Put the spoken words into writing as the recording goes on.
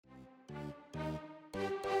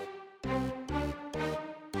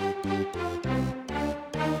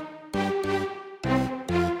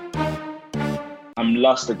I'm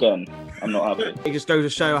lost again. I'm not happy. It just goes to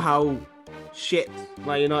show how shit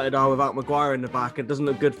Man United are without Maguire in the back. It doesn't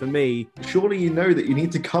look good for me. Surely you know that you need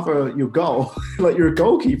to cover your goal. Like, you're a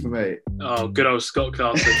goalkeeper, mate. Oh, good old Scott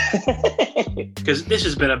Carson. Because this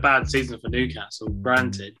has been a bad season for Newcastle,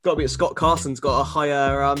 granted. Got to be Scott Carson's got a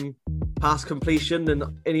higher pass completion than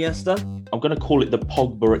Iniesta. I'm going to call it the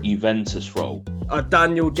Pogba at Juventus role.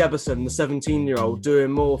 Daniel Jefferson, the 17-year-old,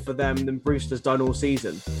 doing more for them than Brewster's done all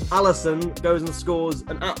season. Alisson goes and scores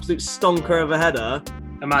an absolute stonker of a header.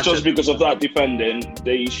 Imagine. Just because of that defending,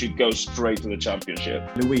 they should go straight to the Championship.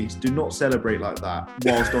 Luis, do not celebrate like that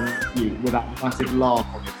whilst on you with that massive laugh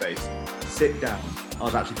on your face. Sit down. I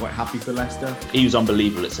was actually quite happy for Leicester. He was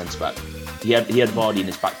unbelievable at centre-back. He had Vardy in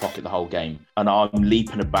his back pocket the whole game, and I'm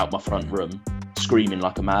leaping about my front room, screaming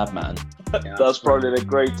like a madman. Yeah, That's probably the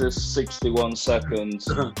greatest 61 seconds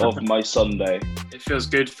of my Sunday. It feels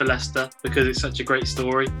good for Leicester because it's such a great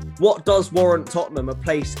story. What does warrant Tottenham a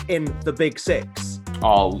place in the Big Six?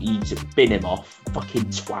 Oh, he just bin him off. Fucking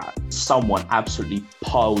twat. Someone absolutely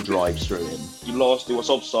pile drives through him. You lost, it was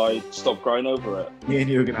offside, stop crying over it. Me and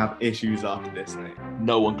you are going to have issues after this, mate.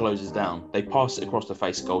 No one closes down. They pass it across the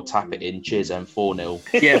face of goal, tap it in, cheers them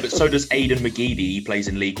 4-0. Yeah, but so does Aidan McGeady. He plays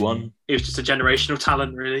in League One. He was just a generational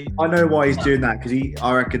talent, really. I know why he's doing that, because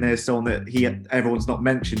I reckon there's someone that everyone's not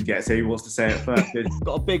mentioned yet, so he wants to say it first.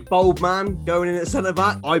 Got a big, bold man going in at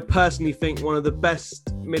centre-back. I personally think one of the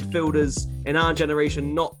best midfielders in our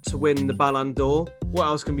generation not to win the Ballon d'Or. What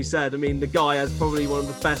else can be said? I mean, the guy has probably one of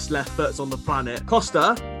the best left foots on the planet.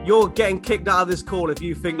 Costa, you're getting kicked out of this call if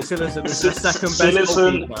you think Cillessen is the second best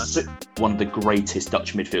goalkeeper. One of the greatest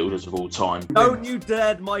Dutch midfielders of all time. Don't you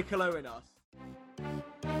dare Michael Owen us.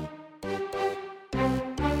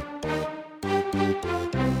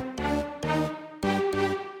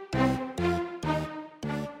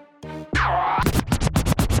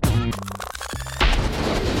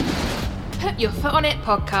 Put Your Foot on It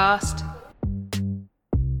podcast.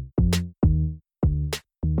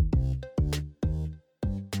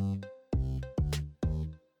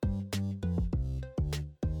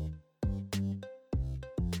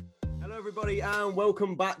 Hello everybody and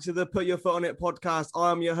welcome back to the Put Your Foot on It podcast.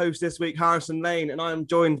 I am your host this week, Harrison Lane, and I am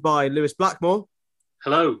joined by Lewis Blackmore.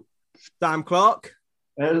 Hello. Dan Clark.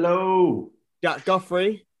 Hello. Jack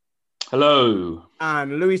Guthrie. Hello.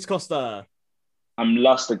 And Luis Costa. I'm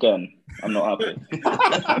lost again. I'm not happy.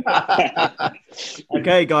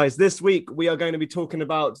 Okay, guys, this week we are going to be talking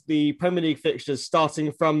about the Premier League fixtures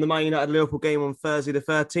starting from the Man United-Liverpool game on Thursday the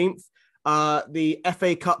 13th, the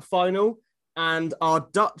FA Cup final, and our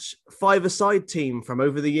Dutch five-a-side team from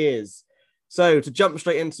over the years. So to jump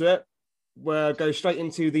straight into it, we'll go straight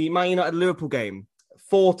into the Man United-Liverpool game.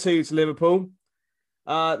 4-2 to Liverpool.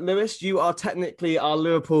 Lewis, you are technically our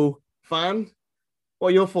Liverpool fan. What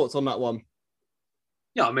are your thoughts on that one?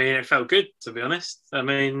 Yeah, I mean, it felt good, to be honest. I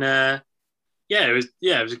mean, it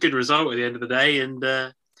was a good result at the end of the day. And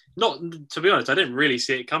not, to be honest, I didn't really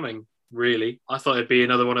see it coming, really. I thought it'd be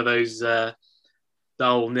another one of those dull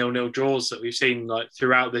 0-0 draws that we've seen like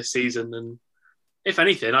throughout this season. And if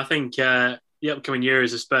anything, I think the upcoming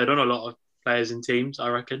years have spurred on a lot of players and teams, I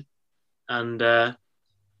reckon. And I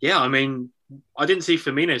mean, I didn't see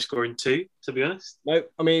Firmino scoring two, to be honest. No,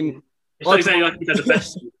 I mean... It's not exactly like he had the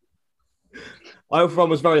best... I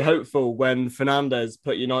was very hopeful when Fernandes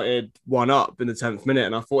put United 1-up in the 10th minute,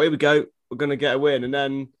 and I thought, here we go, we're going to get a win. And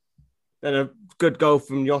then a good goal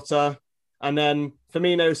from Jota, and then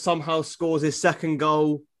Firmino somehow scores his second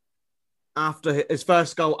goal after his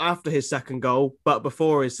first goal after his second goal, but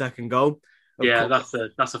before his second goal. Yeah, that's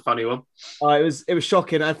a funny one. It was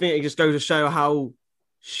shocking. I think it just goes to show how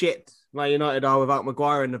shit Man United are without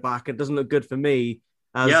Maguire in the back. It doesn't look good for me.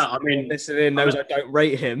 I mean, listening knows I don't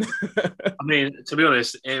rate him. I mean, to be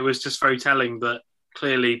honest, it was just very telling that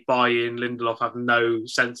clearly Bailly and Lindelof have no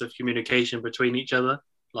sense of communication between each other.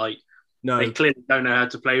 Like, no, they clearly don't know how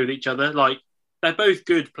to play with each other. Like, they're both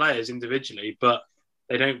good players individually, but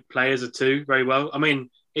they don't play as a two very well. I mean,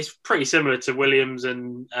 it's pretty similar to Williams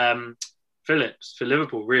and Phillips for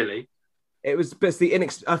Liverpool, really. It was, but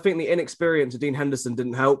I think the inexperience of Dean Henderson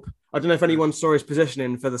didn't help. I don't know if anyone saw his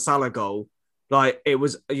positioning for the Salah goal. Like, it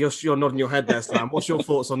was, you're nodding your head there, Sam. What's your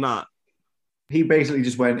thoughts on that? He basically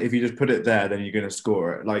just went, if you just put it there, then you're going to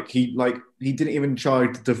score it. He didn't even try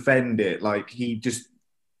to defend it. Like, he just,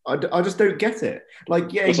 I just don't get it.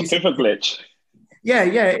 Like, yeah. It's a FIFA glitch. Yeah,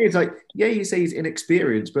 it's like, yeah, you say he's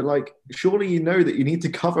inexperienced, but like, surely you know that you need to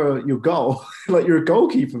cover your goal. Like, you're a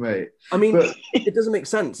goalkeeper, mate. I mean, it doesn't make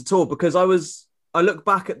sense at all, because I look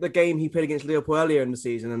back at the game he played against Liverpool earlier in the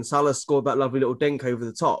season, and Salah scored that lovely little dink over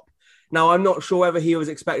the top. Now, I'm not sure whether he was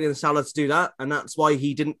expecting Salah to do that, and that's why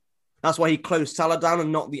he didn't That's why he closed Salah down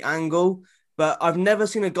and not the angle. But I've never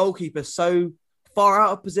seen a goalkeeper so far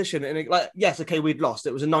out of position. And yes, okay, we'd lost.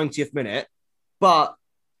 It was a 90th minute. But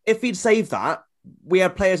if he'd saved that, we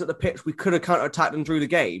had players at the pitch. We could have counter-attacked and drew the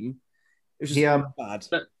game. It was just bad.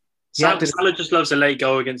 Salah just loves a late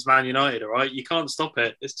goal against Man United, all right? You can't stop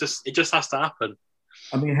it. It just has to happen.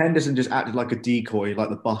 I mean, Henderson just acted like a decoy, like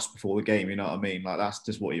the bus before the game, you know what I mean? Like, that's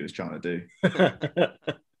just what he was trying to do.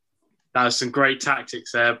 That was some great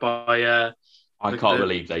tactics there by... I can't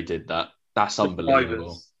believe they did that. That's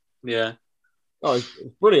unbelievable. Yeah. Oh, it's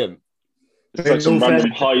brilliant. It's like some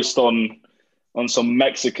random heist on some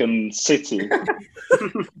Mexican city.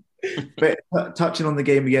 But touching on the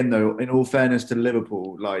game again, though, in all fairness to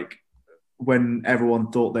Liverpool, like when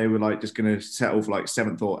everyone thought they were like just going to settle for like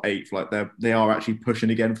 7th or 8th, like they are actually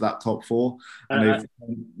pushing again for that top 4, and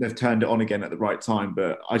they've turned it on again at the right time.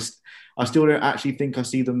 But I still don't actually think I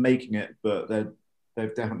see them making it, but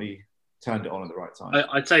they've definitely turned it on at the right time.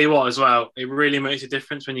 I tell you what, as well, it really makes a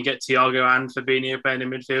difference when you get Thiago and Fabinho playing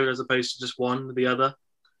in midfield as opposed to just one or the other.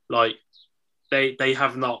 Like, they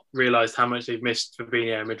have not realised how much they've missed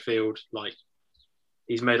Fabinho in midfield. Like,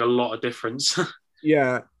 he's made a lot of difference.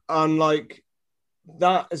 Yeah, and like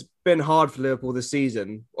that has been hard for Liverpool this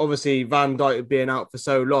season. Obviously, Van Dijk being out for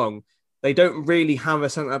so long, they don't really have a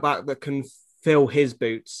centre back that can fill his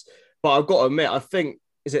boots. But I've got to admit, I think,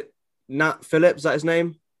 is it Nat Phillips? Is that his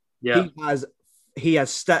name? Yeah, he has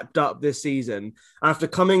stepped up this season. After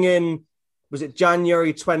coming in, was it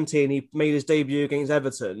January 20, and he made his debut against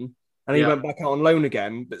Everton, and he went back out on loan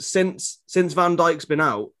again. But since Van Dijk's been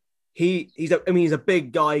out, he's a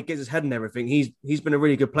big guy, he gets his head and everything. He's been a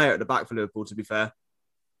really good player at the back for Liverpool, to be fair.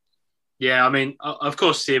 Yeah, I mean, of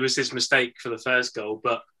course, it was his mistake for the first goal,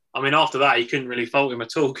 but I mean, after that, you couldn't really fault him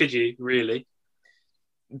at all, could you? Really?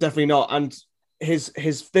 Definitely not. And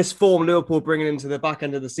this form Liverpool bringing into the back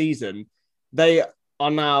end of the season, they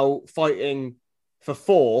are now fighting for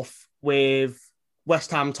 4th with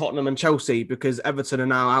West Ham, Tottenham and Chelsea, because Everton are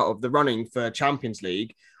now out of the running for Champions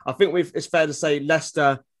League. I think it's fair to say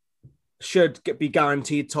Leicester should be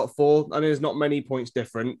guaranteed top 4. I know there's not many points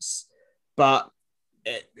difference, but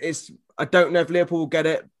I don't know if Liverpool will get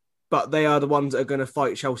it, but they are the ones that are going to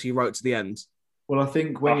fight Chelsea right to the end. Well, I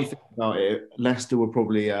think when you think about it, Leicester will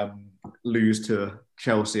probably lose to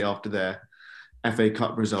Chelsea after their FA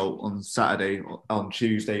Cup result on Saturday, on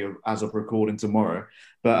Tuesday, as of recording tomorrow.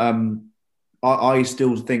 But I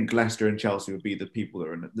still think Leicester and Chelsea would be the people that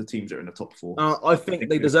are the teams that are in the top 4. I think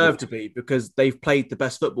they deserve to be, because they've played the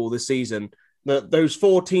best football this season. Those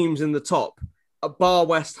 4 teams in the top, bar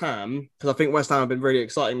West Ham, because I think West Ham have been really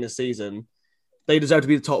exciting this season, they deserve to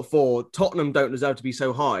be the top 4. Tottenham don't deserve to be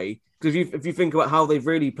so high, because if you think about how they've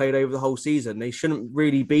really played over the whole season, they shouldn't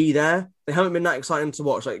really be there. They haven't been that exciting to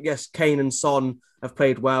watch. Like, yes, Kane and Son have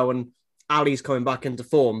played well, and Ali's coming back into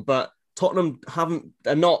form, but Tottenham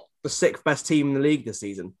are not the 6th best team in the league this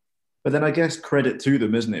season. But then I guess credit to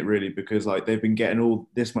them, isn't it, really? Because like they've been getting all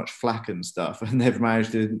this much flack and stuff, and they've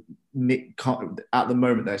managed to at the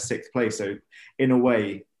moment they're 6th place. So in a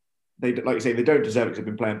way, they, like you say, they don't deserve it because they've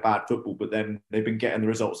been playing bad football, but then they've been getting the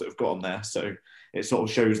results that have got on there. So it sort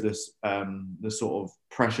of shows this the sort of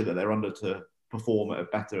pressure that they're under to perform at a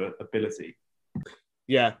better ability.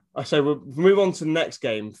 Yeah, so we'll move on to the next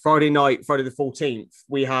game. Friday night, Friday the 14th,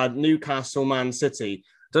 we had Newcastle Man City.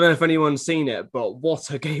 Don't know if anyone's seen it, but what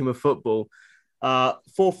a game of football.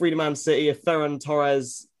 4-3 to Man City, a Ferran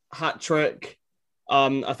Torres hat-trick.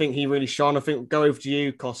 I think he really shone. I think we'll go over to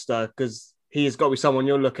you, Costa, because he has got to be someone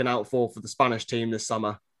you're looking out for the Spanish team this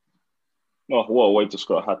summer. Oh, what a way to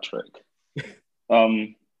score a hat-trick.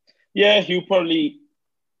 Yeah, he'll probably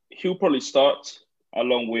start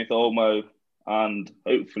along with Olmo and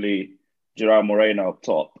hopefully Gerard Moreno up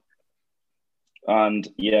top. And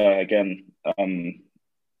yeah, again,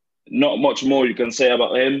 not much more you can say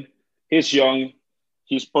about him. He's young.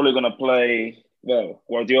 He's probably going to play, well,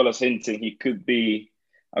 Guardiola's hinting he could be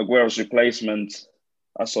Aguero's replacement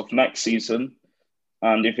as of next season.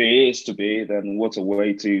 And if he is to be, then what a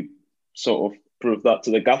way to sort of prove that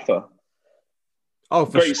to the gaffer. Oh,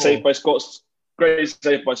 for Great sure. Great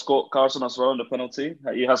save by Scott Carson as well on the penalty.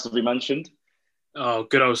 He has to be mentioned. Oh,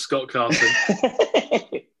 good old Scott Carson.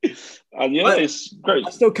 And yeah, it's great. I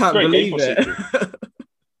still can't great believe game it. for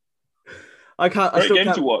I still game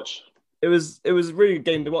can't to watch. It was a really good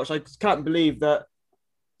game to watch. I just can't believe that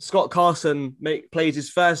Scott Carson plays his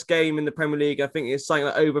first game in the Premier League. I think it's something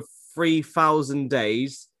like over 3,000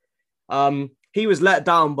 days. He was let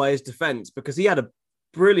down by his defence because he had a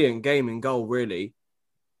brilliant game in goal, really.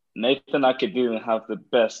 Nathan Ake didn't have the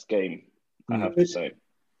best game, I have to say.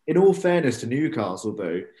 In all fairness to Newcastle,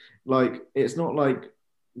 though, like it's not like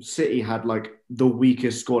City had like the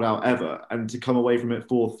weakest squad out ever, and to come away from it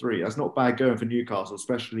 4-3, that's not bad going for Newcastle,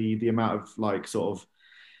 especially the amount of like sort of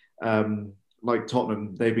like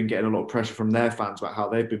Tottenham, they've been getting a lot of pressure from their fans about how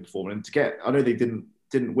they've been performing. And to get, I know they didn't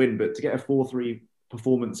win, but to get a 4-3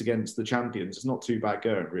 performance against the champions, it's not too bad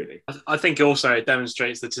going, really. I think also it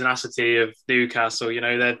demonstrates the tenacity of Newcastle. You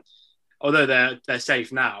know, although they're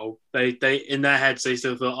safe now, they in their heads they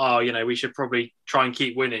still thought, oh, you know, we should probably try and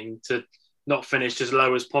keep winning to not finish as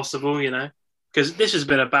low as possible. You know, because this has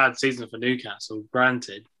been a bad season for Newcastle,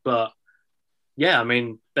 granted, but yeah, I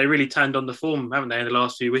mean, they really turned on the form, haven't they, in the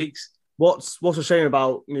last few weeks? What's a shame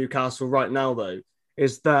about Newcastle right now, though,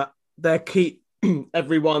 is that they keep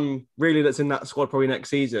everyone really that's in that squad probably next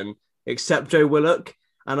season, except Joe Willock.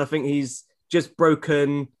 And I think he's just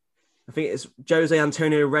broken, I think it's Jose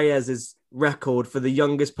Antonio Reyes' record for the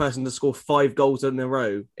youngest person to score 5 goals in a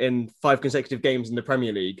row in 5 consecutive games in the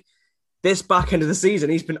Premier League. This back end of the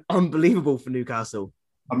season, he's been unbelievable for Newcaslu.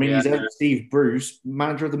 I mean, he's Steve Bruce,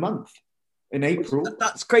 manager of the month in April.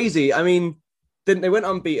 That's crazy. I mean, they went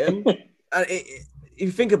unbeaten. And if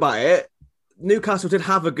you think about it, Newcastle did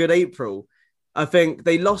have a good April. I think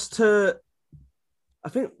they lost to... I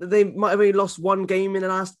think they might have only lost 1 game in the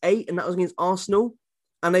last 8, and that was against Arsenal.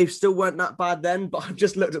 And they still weren't that bad then. But I've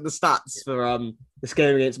just looked at the stats for this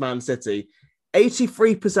game against Man City.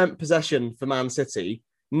 83% possession for Man City,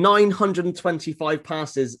 925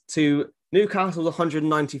 passes to Newcastle's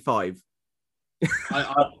 195.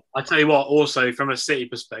 I tell you what, also from a City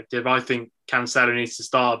perspective, I think Cancelo needs to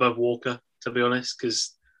start above Walker, to be honest,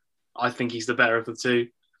 because I think he's the better of the two.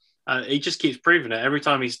 He just keeps proving it. Every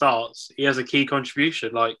time he starts, he has a key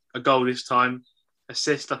contribution, like a goal this time,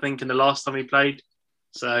 assist, I think, in the last time he played.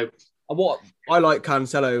 So, what I like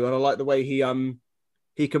Cancelo, and I like the way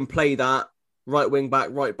he can play that right wing back,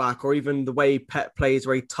 right back, or even the way Pep plays,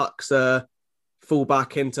 where he tucks a full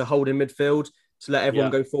back into holding midfield to let everyone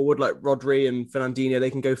go forward, like Rodri and Fernandinho, they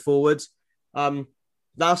can go forward.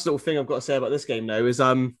 Last little thing I've got to say about this game, though, is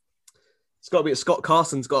it's got to be Scott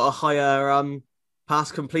Carson's got a higher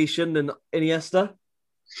pass completion than Iniesta.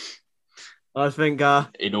 I think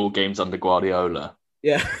in all games under Guardiola.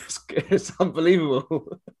 Yeah, it's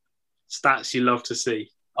unbelievable. Stats you love to see.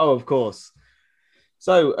 Oh, of course.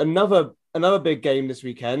 So another big game this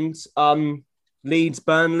weekend. Leeds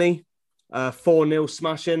Burnley, 4-0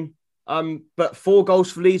 smashing. But 4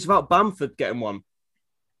 goals for Leeds without Bamford getting one.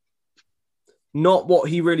 Not what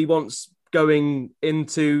he really wants going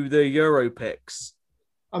into the Euro picks.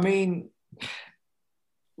 I mean,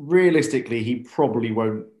 realistically, he probably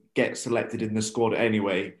won't get selected in the squad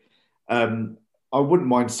anyway. I wouldn't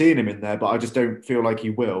mind seeing him in there, but I just don't feel like he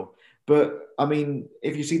will. But, I mean,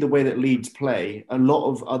 if you see the way that Leeds play, a lot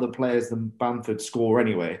of other players than Bamford score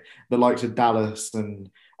anyway. The likes of Dallas and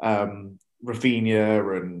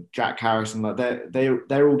Rafinha and Jack Harrison, like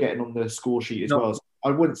they're all getting on the score sheet as well. So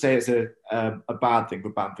I wouldn't say it's a bad thing for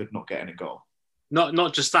Bamford not getting a goal.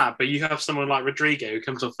 Not just that, but you have someone like Rodrigo who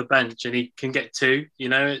comes off the bench and he can get 2. You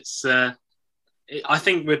know, it's I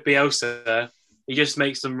think with Bielsa, he just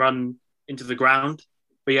makes them run into the ground.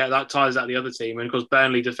 But yeah, that tires out the other team. And of course,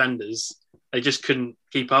 Burnley defenders, they just couldn't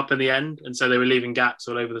keep up in the end, and so they were leaving gaps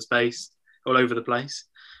all over the place.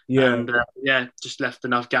 Yeah, and just left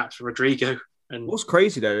enough gaps for Rodrigo. And what's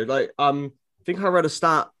crazy though, like I think I read a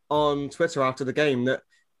stat on Twitter after the game that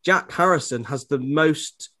Jack Harrison has the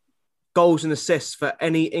most goals and assists for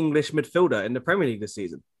any English midfielder in the Premier League this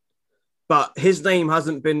season. But his name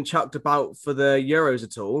hasn't been chucked about for the Euros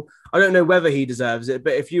at all. I don't know whether he deserves it,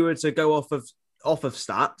 but if you were to go off of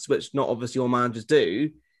stats, which not obviously all managers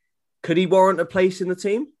do, could he warrant a place in the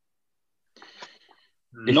team?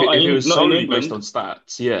 If it was solely based on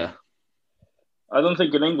stats, yeah. I don't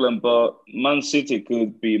think in England, but Man City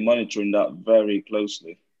could be monitoring that very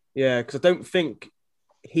closely. Yeah, because I don't think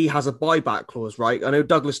he has a buyback clause, right? I know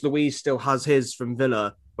Douglas Luiz still has his from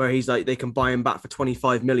Villa, where he's like, they can buy him back for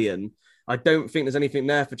 25 million. I don't think there's anything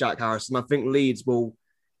there for Jack Harrison. I think Leeds will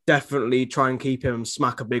definitely try and keep him and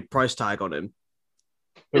smack a big price tag on him.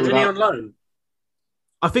 Isn't he on loan?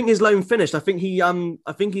 I think his loan finished. I think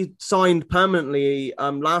he signed permanently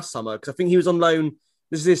last summer, because I think he was on loan.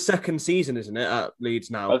 This is his 2nd season, isn't it, at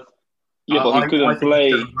Leeds now? But he couldn't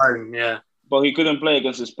play. Yeah, but he couldn't play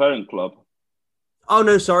against his parent club. Oh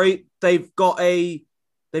no, sorry. They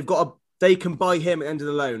can buy him at the end of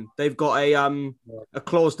the loan. They've got a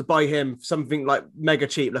clause to buy him something like mega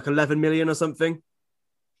cheap, like 11 million or something.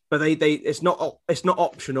 But it's not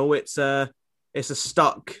optional. It's a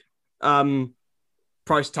stuck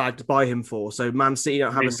price tag to buy him for. So Man City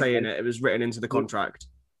don't have a say in it. It was written into the contract.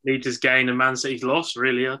 Leeds' gain and Man City's loss,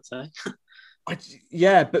 really, I'd say.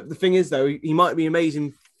 Yeah, but the thing is, though, he might be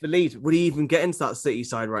amazing for Leeds, would he even get into that City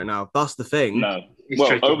side right now? That's the thing. No. It's Well,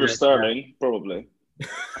 tricky, over isn't it? Sterling, probably.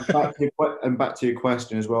 And back to your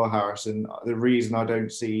question as well, Harrison. The reason I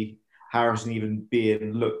don't see Harrison even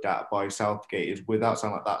being looked at by Southgate is, without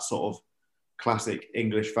sounding like that sort of classic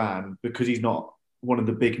English fan, because he's not one of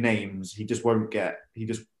the big names. He just won't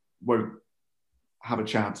have a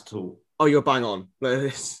chance at all. Oh, you're bang on.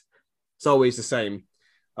 It's always the same.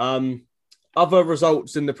 Other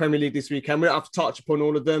results in the Premier League this weekend, we don't have to touch upon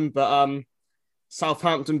all of them, but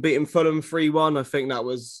Southampton beating Fulham 3-1. I think that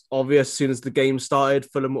was obvious as soon as the game started.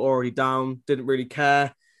 Fulham were already down, didn't really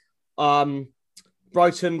care.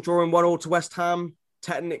 Brighton drawing 1-1 to West Ham,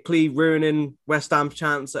 technically ruining West Ham's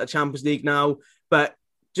chance at a Champions League now, but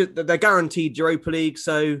they're guaranteed Europa League,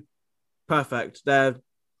 so perfect. They're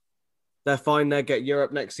fine. They get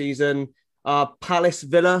Europe next season. Palace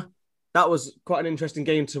Villa, that was quite an interesting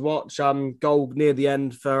game to watch. Goal near the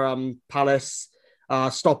end for Palace.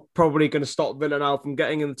 Probably going to stop Villa now from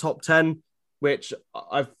getting in the top 10, which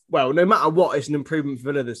no matter what, it's an improvement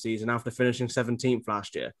for Villa this season after finishing 17th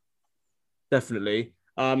last year. Definitely.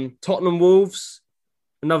 Tottenham Wolves,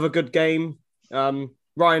 another good game.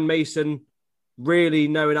 Ryan Mason really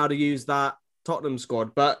knowing how to use that Tottenham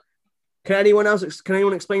squad. But can anyone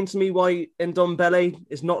explain to me why Ndombele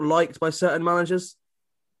is not liked by certain managers?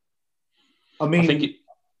 I mean, I think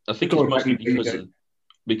it's mostly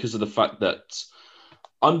because of the fact that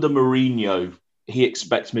under Mourinho, he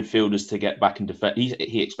expects midfielders to get back and defend.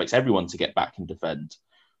 He expects everyone to get back and defend.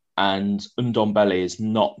 And Ndombele is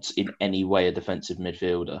not in any way a defensive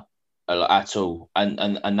midfielder at all.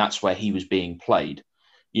 And that's where he was being played.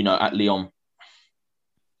 You know, at Lyon,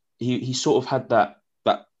 he sort of had that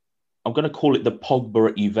I'm going to call it the Pogba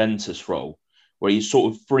at Juventus role, where he's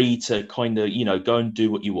sort of free to kind of, go and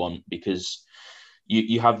do what you want, because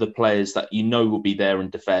you have the players that will be there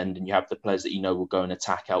and defend, and you have the players that will go and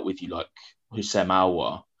attack out with you, like Houssem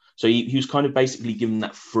Aouar. So he was kind of basically given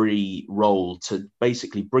that free role to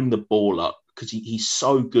basically bring the ball up, because he's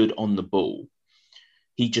so good on the ball.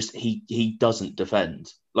 He doesn't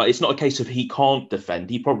defend. Like, it's not a case of he can't defend.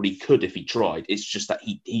 He probably could if he tried. It's just that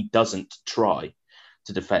he doesn't try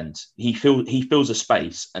to defend. He fills a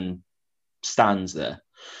space and stands there.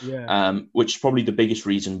 Yeah. Which is probably the biggest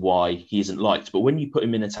reason why he isn't liked. But when you put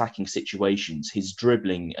him in attacking situations, his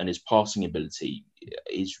dribbling and his passing ability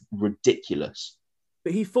is ridiculous.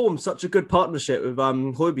 But he formed such a good partnership with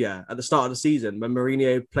Højbjerg at the start of the season when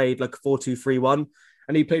Mourinho played like a 4-2-3-1,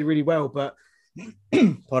 and he played really well. But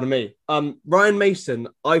pardon me, Ryan Mason,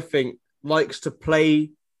 I think, likes to play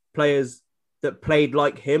players that played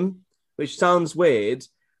like him, which sounds weird,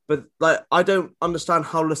 but like I don't understand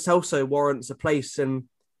how Lo Celso warrants a place in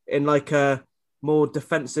like a more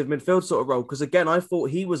defensive midfield sort of role. Because again, I thought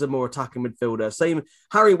he was a more attacking midfielder. Same,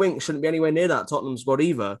 Harry Winks shouldn't be anywhere near that Tottenham squad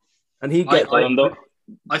either, and he gets.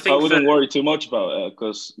 I wouldn't worry too much about it,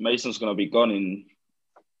 because Mason's going to be gone in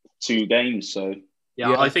 2 games. So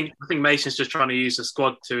yeah, I think Mason's just trying to use the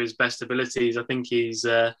squad to his best abilities. I think he's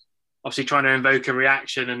obviously trying to invoke a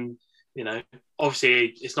reaction, and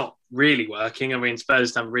obviously it's not really working. I mean,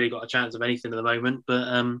 Spurs haven't really got a chance of anything at the moment, but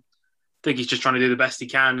I think he's just trying to do the best he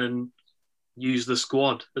can and use the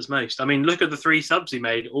squad as most. I mean, look at the 3 subs he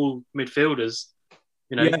made, all midfielders.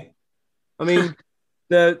 Yeah. I mean,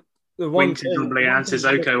 the one Winks and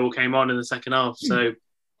Sissoko all came on in the second half. So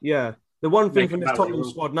yeah, the one thing from this Tottenham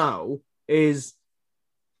squad now is,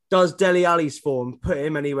 does Dele Alli's form put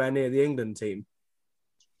him anywhere near the England team?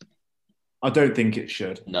 I don't think it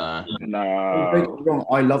should. No.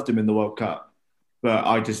 I loved him in the World Cup, but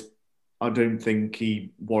I don't think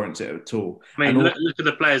he warrants it at all. I mean, look at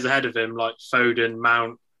the players ahead of him, like Foden,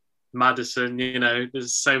 Mount, Maddison.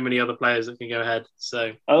 There's so many other players that can go ahead.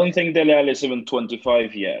 So I don't think Dele Alli is even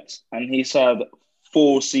 25 yet, and he's had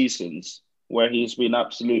 4 seasons where he's been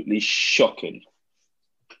absolutely shocking.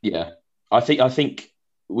 Yeah, I think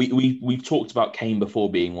we've talked about Kane before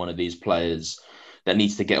being one of these players that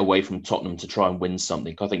needs to get away from Tottenham to try and win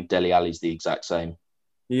something. I think Dele Alli's the exact same.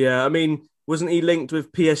 Yeah, I mean, wasn't he linked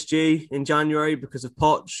with PSG in January because of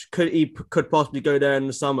Poch? Could possibly go there in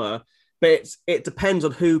the summer, but it depends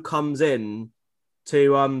on who comes in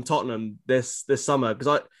to Tottenham this summer,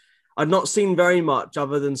 because I've not seen very much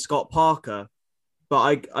other than Scott Parker,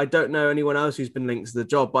 but I don't know anyone else who's been linked to the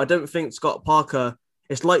job. But I don't think Scott Parker.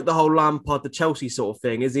 It's like the whole Lampard to Chelsea sort of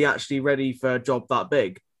thing. Is he actually ready for a job that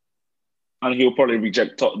big? And he'll probably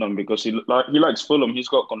reject Tottenham because he likes Fulham. He's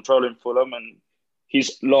got control in Fulham, and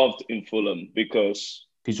he's loved in Fulham because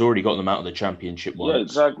he's already got them out of the Championship once. Yeah,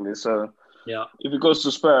 exactly. So yeah, if he goes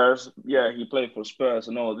to Spurs, yeah, he played for Spurs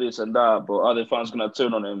and all this and that, but are the fans going to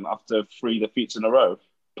turn on him after 3 defeats in a row?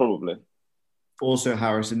 Probably. Also,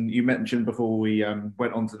 Harrison, you mentioned before we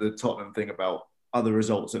went on to the Tottenham thing about other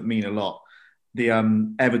results that mean a lot. The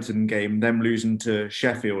Everton game, them losing to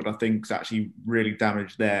Sheffield, I think has actually really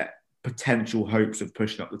damaged their potential hopes of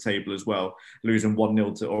pushing up the table as well. Losing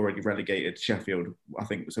 1-0 to already relegated Sheffield, I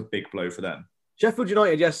think was a big blow for them. Sheffield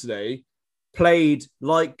United yesterday played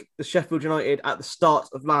like the Sheffield United at the start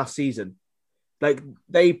of last season. Like,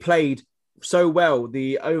 they played so well.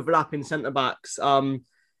 The overlapping centre-backs,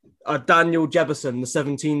 Daniel Jefferson, the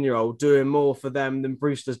 17-year-old, doing more for them than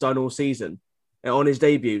Brewster's done all season on his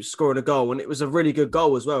debut, scoring a goal. And it was a really good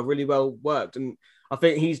goal as well, really well worked. And I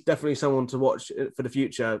think he's definitely someone to watch for the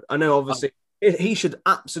future. I know, obviously, he should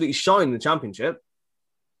absolutely shine in the Championship.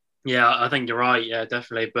 Yeah, I think you're right. Yeah,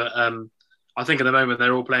 definitely. But I think at the moment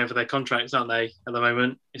they're all playing for their contracts, aren't they? At the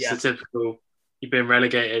moment, it's the typical. You've been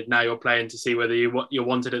relegated. Now you're playing to see whether you're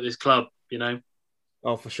wanted at this club. You know.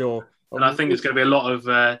 Oh, for sure. And I think there's going to be a lot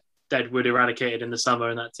of dead wood eradicated in the summer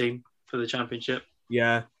in that team for the Championship.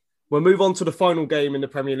 Yeah. We'll move on to the final game in the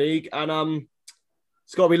Premier League, and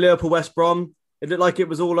it's got to be Liverpool-West Brom. It looked like it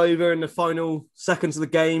was all over in the final seconds of the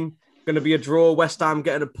game. Going to be a draw. West Ham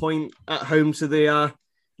getting a point at home to the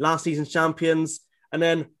last season's champions. And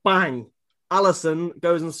then, bang, Alisson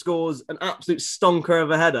goes and scores an absolute stonker of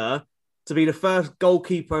a header to be the first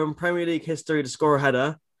goalkeeper in Premier League history to score a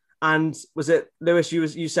header. And was it, Lewis,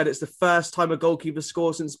 you said it's the first time a goalkeeper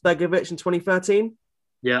scored since Begovic in 2013?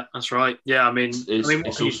 Yeah, that's right. Yeah, I mean,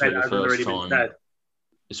 it's also the first time.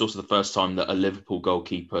 It's also the first time that a Liverpool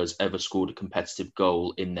goalkeeper has ever scored a competitive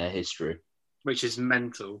goal in their history, which is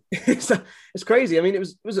mental. It's crazy. I mean, it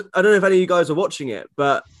was. I don't know if any of you guys were watching it,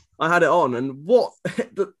 but I had it on, and what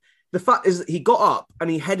the fact is, he got up and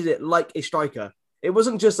he headed it like a striker. It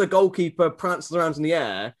wasn't just a goalkeeper prancing around in the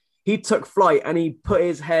air. He took flight and he put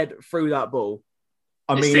his head through that ball.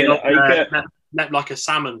 I mean, net like a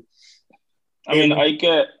salmon. I mean, I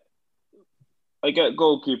get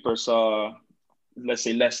goalkeepers are, let's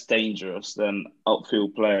say, less dangerous than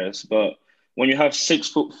outfield players, but when you have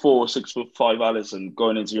 6'4", 6'5" Alisson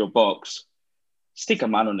going into your box, stick a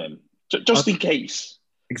man on him, just in case.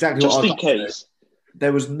 Exactly. Just in case.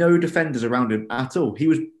 There was no defenders around him at all. He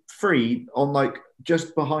was free on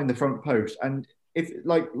just behind the front post, and if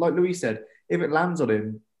like Louis said, if it lands on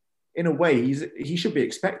him, in a way, he should be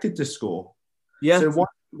expected to score. Yeah. So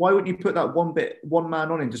why would you put that one man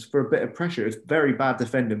on him just for a bit of pressure? It's very bad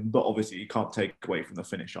defending, but obviously you can't take away from the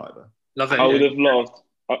finish either. Love it. I would have loved.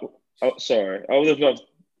 I would have loved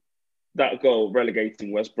that goal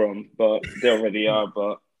relegating West Brom, but they already are.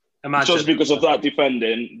 But just because of that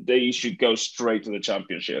defending, they should go straight to the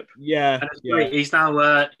Championship. Yeah. He's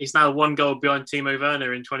now one goal behind Timo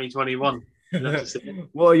Werner in 2021.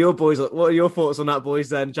 What are your thoughts on that, boys?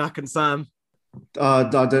 Then, Jack and Sam. I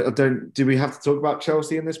don't. Do we have to talk about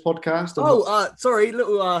Chelsea in this podcast? Sorry,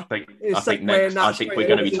 little. I think we're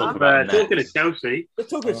going to be talking about talking to Chelsea. Let's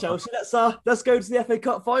talk to Chelsea. Let's go to the FA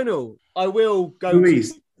Cup final. I will go.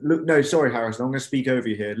 Luis, no, sorry, Harrison. I'm going to speak over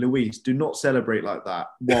you here. Luis, do not celebrate like that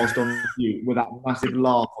whilst on you with that massive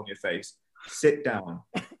laugh on your face. Sit down.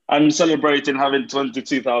 I'm celebrating having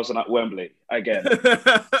 22,000 at Wembley again.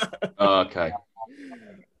 Okay.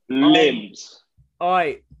 Limbs. All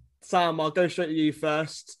right. Sam, I'll go straight to you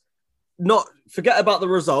first. Forget about the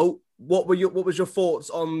result. What was your thoughts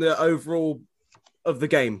on the overall of the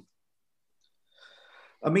game?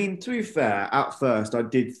 I mean, to be fair, at first I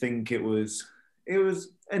did think it was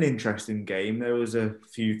an interesting game. There was a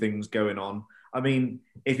few things going on. I mean,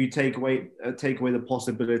 if you take away the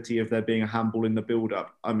possibility of there being a handball in the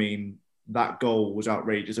build-up, I mean, that goal was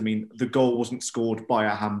outrageous. I mean, the goal wasn't scored by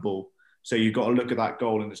a handball. So you've got to look at that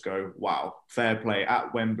goal and just go, wow, fair play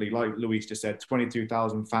at Wembley. Like Luis just said,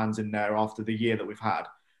 22,000 fans in there after the year that we've had.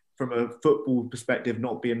 From a football perspective,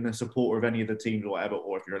 not being a supporter of any of the teams or whatever,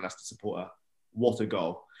 or if you're a Leicester supporter, what a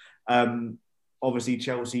goal. Obviously,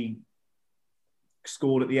 Chelsea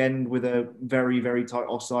scored at the end with a very, very tight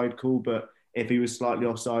offside call, but if he was slightly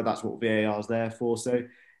offside, that's what VAR is there for. So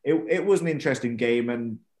it was an interesting game,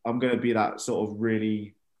 and I'm going to be that sort of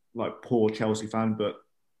really poor Chelsea fan, but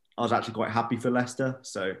I was actually quite happy for Leicester,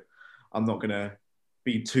 so I'm not going to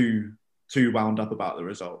be too wound up about the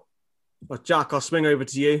result. Well, Jack, I'll swing over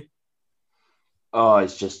to you. Oh,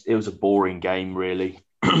 it was a boring game, really.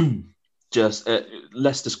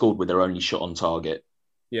 Leicester scored with their only shot on target.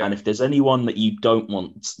 Yeah. And if there's anyone that you don't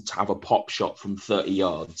want to have a pop shot from 30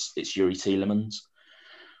 yards, it's Yuri Tielemans.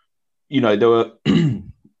 You know, there were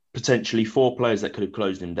potentially 4 players that could have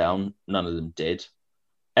closed him down. None of them did.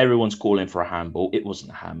 Everyone's calling for a handball. It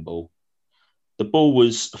wasn't a handball. The ball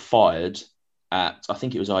was fired at, I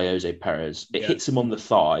think it was Jose Perez. It hits him on the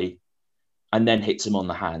thigh and then hits him on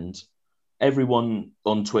the hand. everyone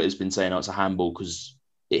on Twitter has been saying, oh, it's a handball because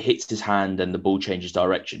it hits his hand and the ball changes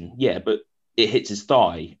direction. Yeah, but it hits his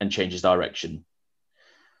thigh and changes direction.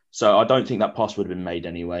 So I don't think that pass would have been made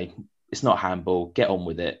anyway. It's not handball. Get on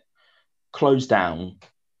with it. Close down,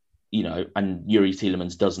 and Yuri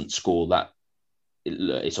Tielemans doesn't score that.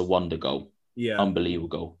 It's a wonder goal. Yeah. Unbelievable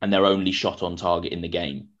goal. And their only shot on target in the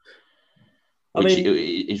game, which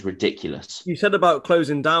is ridiculous. You said about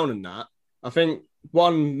closing down and that. I think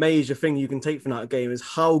one major thing you can take from that game is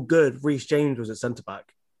how good Reece James was at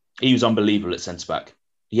centre-back. He was unbelievable at centre-back.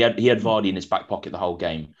 He had Vardy in his back pocket the whole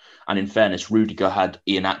game. And in fairness, Rudiger had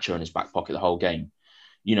Iheanacho in his back pocket the whole game.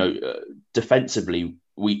 Defensively,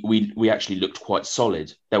 we actually looked quite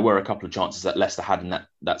solid. There were a couple of chances that Leicester had in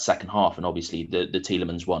that second half. And obviously the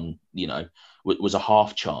Tielemans one, was a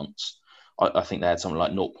half chance. I think they had something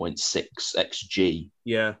like 0.6 XG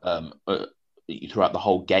throughout the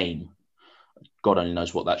whole game. God only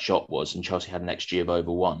knows what that shot was. And Chelsea had an XG of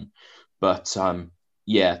over 1. But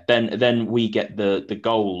then we get the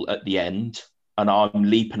goal at the end and I'm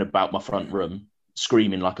leaping about my front room,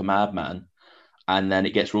 screaming like a madman. And then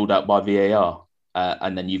it gets ruled out by VAR.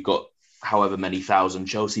 And then you've got however many thousand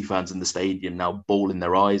Chelsea fans in the stadium now bawling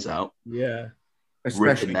their eyes out. Yeah.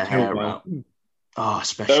 Ripping their hair out. Oh,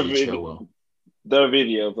 especially Chilwell. The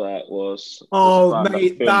video of that was...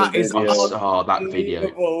 mate, that is... that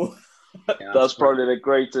video. That's probably the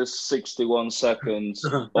greatest 61 seconds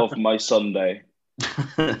of my Sunday.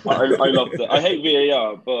 I loved it. I hate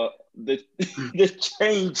VAR, but the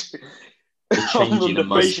change... The change in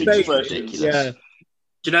emotion is ridiculous. Yeah.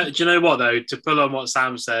 Do you know what, though? To pull on what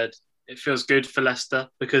Sam said, it feels good for Leicester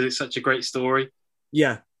because it's such a great story.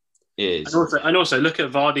 Yeah. It is. And also look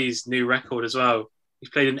at Vardy's new record as well. He's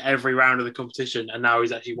played in every round of the competition and now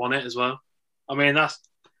he's actually won it as well. I mean, I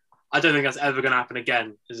don't think that's ever going to happen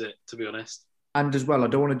again, is it, to be honest? And as well, I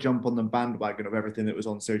don't want to jump on the bandwagon of everything that was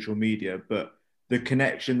on social media, but the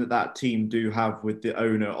connection that team do have with the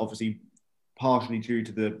owner, obviously partially due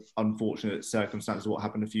to the unfortunate circumstances of what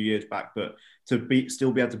happened a few years back, but to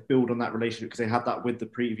still be able to build on that relationship because they had that with the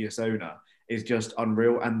previous owner is just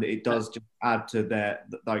unreal, and it does just add to their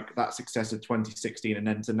that success of 2016 and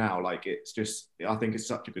then to now. It's just, I think it's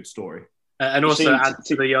such a good story. And also it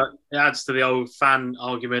adds to the old fan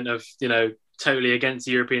argument of totally against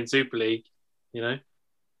the European Super League.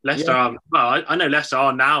 Leicester are I know Leicester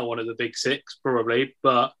are now one of the big six probably,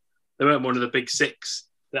 but they weren't one of the big six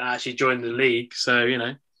that actually joined the league. So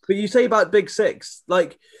But you say about big six,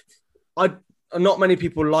 not many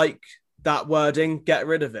people like that wording. Get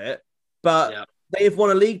rid of it. But they've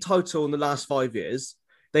won a league title in the last 5 years.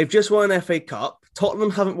 They've just won an FA Cup.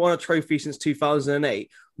 Tottenham haven't won a trophy since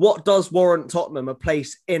 2008. What does warrant Tottenham a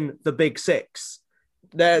place in the big six?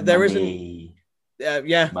 There isn't.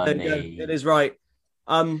 It is right.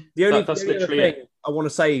 The only thing I want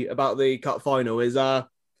to say about the cup final is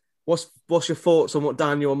what's your thoughts on what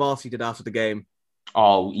Daniel Amartey did after the game?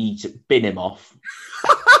 Oh, he bin him off.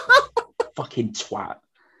 Fucking twat.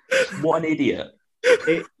 What an idiot.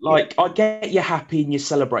 I get you're happy and you're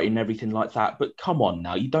celebrating and everything like that, but come on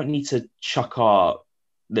now, you don't need to chuck our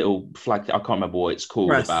little flag. I can't remember what it's called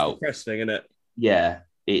press thing, isn't it? Yeah,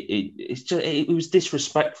 it was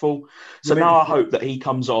disrespectful. So now I hope that he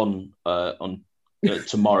comes on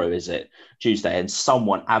tomorrow, is it Tuesday, and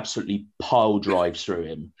someone absolutely pile drives through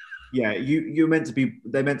him. Yeah, they're meant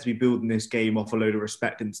to be building this game off a load of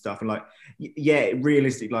respect and stuff, and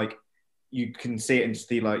realistically, you can see it and just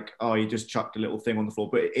see he just chucked a little thing on the floor.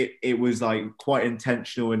 But it was quite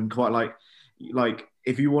intentional and quite like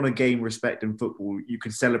if you want to gain respect in football, you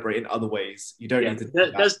can celebrate in other ways. You don't need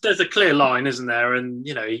to. There's a clear line, isn't there? And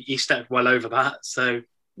he stepped well over that. So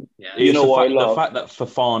yeah, the fact that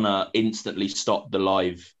Fofana instantly stopped the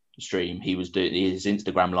live stream. He was doing his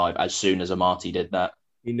Instagram live as soon as Amartey did that.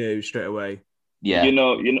 He knew straight away. Yeah, you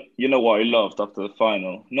know what I loved after the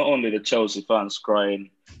final. Not only the Chelsea fans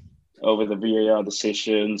crying over the VAR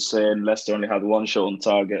decision, saying Leicester only had one shot on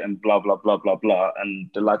target and blah, blah, blah, blah, blah, and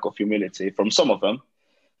the lack of humility from some of them.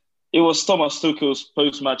 It was Thomas Tuchel's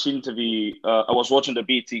post-match interview. I was watching the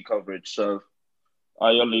BT coverage, so I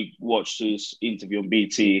only watched his interview on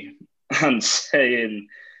BT and saying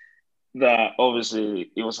that obviously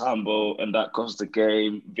it was humble and that cost the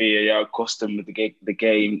game. VAR cost him the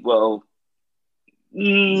game. Well,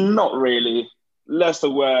 not really. Leicester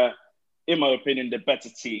were, in my opinion, the better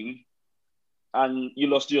team. And you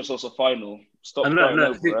lost yourselves a final. Stop. And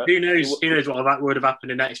who knows what that would have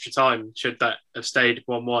happened in extra time should that have stayed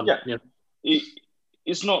 1-1. Yeah.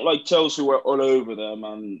 It's not like Chelsea were all over them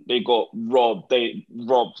and they got robbed. They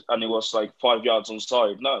robbed and it was 5 yards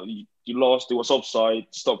onside. No, you lost. It was offside.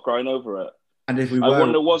 Stop crying over it. And if we I were,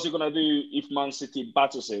 wonder what's he going to do if Man City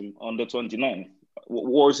batters him on the 29th.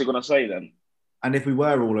 What is he going to say then? and if we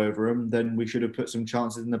were all over him, then we should have put some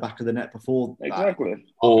chances in the back of the net before that. Exactly.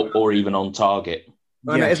 Or even on target.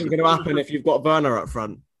 And it isn't going to happen if you've got Werner up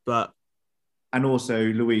front. But And also,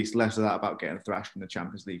 Luis, less of that about getting thrashed in the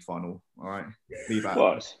Champions League final. All right, leave that.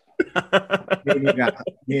 What?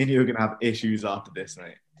 Me and you are going to have issues after this,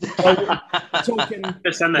 mate. talking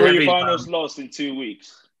Just send the Three heavy finals lost in 2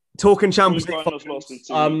 weeks. Champions Three League finals lost in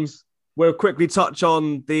 2 weeks. we'll quickly touch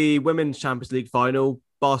on the women's Champions League final.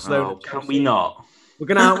 Barcelona. Oh, can we not? We're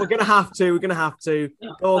gonna have to.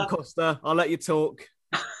 Go on, Costa. I'll let you talk.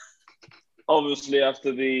 Obviously,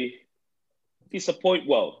 after the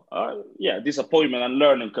disappointment and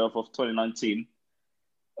learning curve of 2019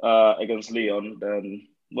 against Lyon, then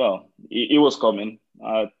it was coming.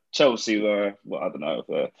 Chelsea were, I don't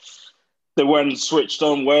know, they weren't switched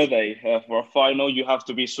on, were they? For a final, you have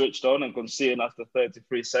to be switched on, and conceding after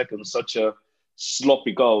 33 seconds such a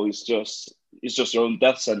sloppy goal is just your own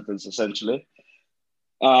death sentence, essentially.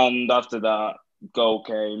 And after that,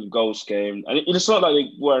 goals came, and it's not like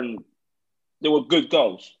they were good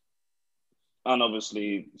goals. And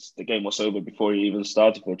obviously, the game was over before it even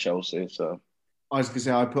started for Chelsea. So I was going to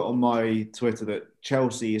say, I put on my Twitter that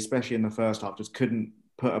Chelsea, especially in the first half, just couldn't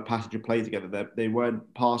put a passage of play together. They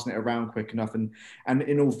weren't passing it around quick enough. And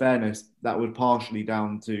in all fairness, that was partially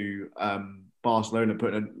down to Barcelona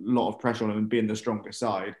putting a lot of pressure on them and being the stronger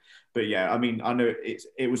side. But yeah, I mean, I know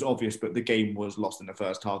it was obvious, but the game was lost in the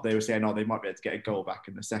first half. They were saying, they might be able to get a goal back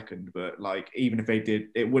in the second. But like, even if they did,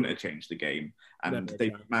 it wouldn't have changed the game. And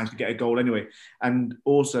they managed to get a goal anyway. And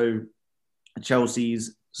also,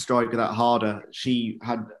 Chelsea's striker, that Harder, she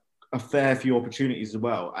had a fair few opportunities as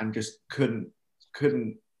well and just couldn't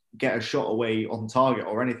get a shot away on target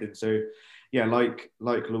or anything. So yeah, like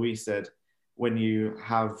Luis said, when you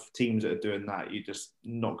have teams that are doing that, you're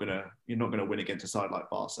not gonna win against a side like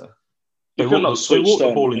Barca. They walked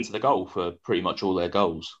the ball into the goal for pretty much all their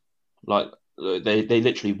goals. Like they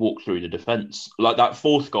literally walked through the defence. Like that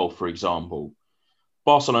fourth goal, for example,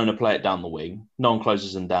 Barcelona play it down the wing, no one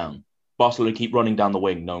closes them down. Barcelona keep running down the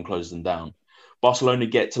wing, no one closes them down. Barcelona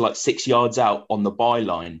get to like 6 yards out on the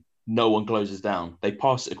byline, no one closes down. They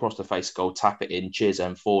pass it across the face goal, tap it in, cheers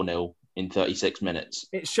them 4-0 in 36 minutes.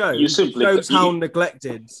 It shows how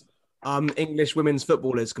neglected English women's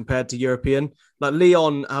football is compared to European. Like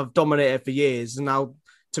Lyon have dominated for years, and now,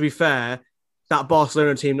 to be fair, that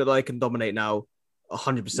Barcelona team that they can dominate now,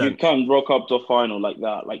 100%. You can't rock up to a final like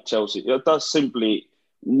that, like Chelsea. That's simply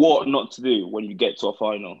what not to do when you get to a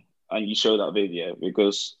final and you show that video,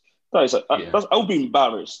 because I would be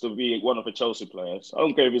embarrassed to be one of the Chelsea players. I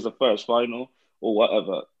don't care if it's the first final or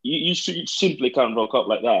whatever. You simply can't rock up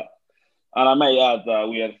like that. And I may add that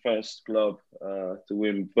we are the first club to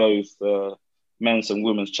win both men's and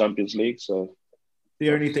women's Champions League. So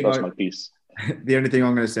that's my piece. The only thing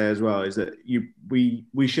I'm going to say as well is that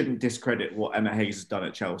we shouldn't discredit what Emma Hayes has done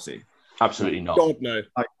at Chelsea. Absolutely not. God, no.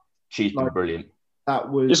 She's been brilliant.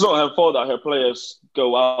 It's not her fault that her players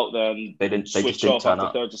go out there and they switch just didn't off turn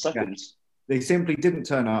after up. 30 seconds. They simply didn't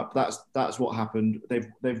turn up. That's what happened.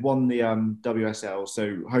 They've won the WSL.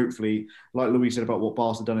 So hopefully, like Louis said about what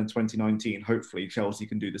Barca done in 2019, hopefully Chelsea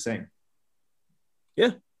can do the same.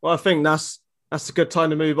 Yeah, well, I think that's a good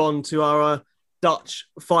time to move on to our Dutch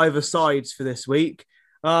five-a-sides for this week.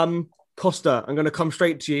 Costa, I'm going to come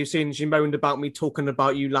straight to you, seeing as you moaned about me talking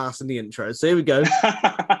about you last in the intro. So here we go.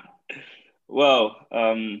 Well,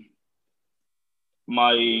 I'm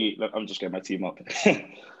just getting my team up.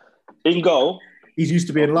 In goal. He's used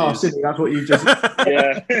to being last, isn't he? That's what you just...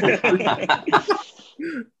 Yeah.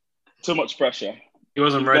 Too much pressure. He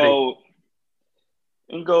wasn't ready.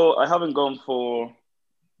 In goal, I haven't gone for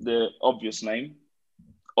the obvious name,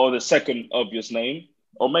 or the second obvious name,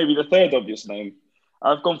 or maybe the third obvious name.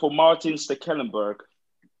 I've gone for Martin Stekelenburg,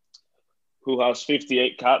 who has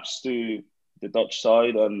 58 caps to the Dutch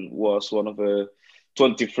side and was one of the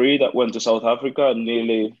 23 that went to South Africa and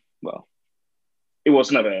it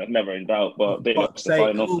was never in doubt, but they lost the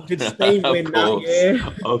final. Did Spain win that year?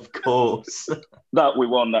 Of course. That we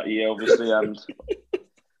won that year, obviously. And,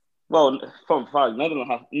 fun fact,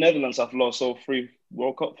 Netherlands have lost all 3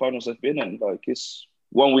 World Cup finals they've been in. Like, it's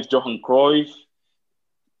one with Johan Cruyff.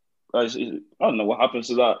 I don't know what happens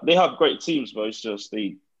to that. They have great teams, but it's just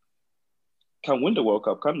they can't win the World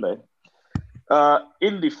Cup, can they?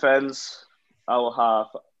 In defense, I'll have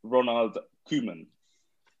Ronald Koeman,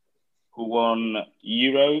 who won the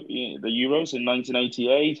Euros in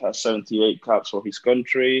 1988, has 78 caps for his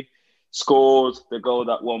country, scored the goal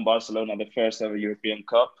that won Barcelona the first ever European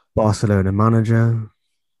Cup. Barcelona manager.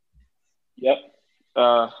 Yep.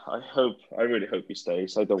 I really hope he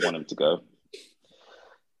stays. I don't want him to go.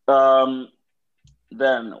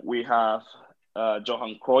 Then we have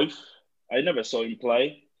Johan Cruyff. I never saw him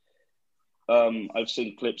play. I've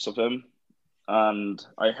seen clips of him, and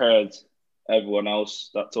I heard everyone else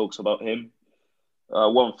that talks about him.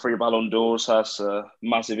 Won 3 Ballon d'Ors, has a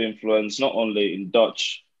massive influence not only in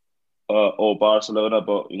Dutch or Barcelona,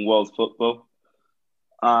 but in world football.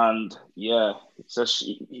 And yeah,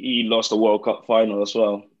 he lost a World Cup final as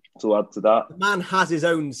well. To add to that, The man has his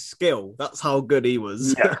own skill. That's how good he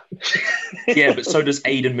was. yeah, Yeah, but so does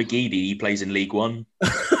Aidan McGeady. He plays in League One.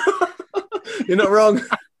 You're not wrong.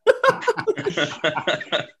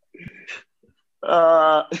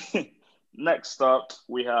 Next up,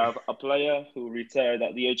 we have a player who retired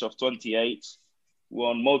at the age of 28,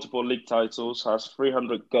 won multiple league titles, has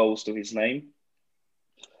 300 goals to his name,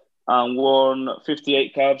 and won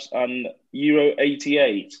 58 caps and Euro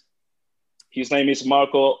 88. His name is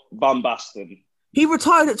Marco van Basten. He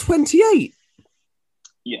retired at 28.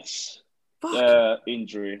 Yes. Fuck.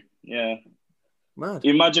 Injury. Yeah. Mad.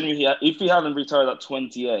 Imagine if he hadn't retired at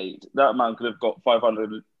 28, that man could have got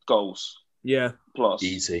 500 goals Yeah. plus.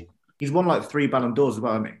 Easy. He's won like 3 Ballon d'Ors as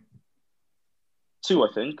well, hasn't 2, I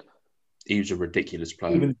think. He was a ridiculous he?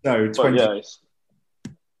 player. Even though But 20. yeah, it's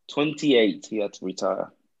 28 he had to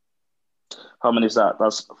retire. How many is that?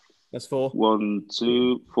 That's That's 4. 1,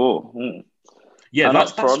 2, 4. Yeah, And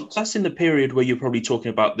that's, up front- that's in the period where you're probably talking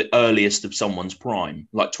about the earliest of someone's prime,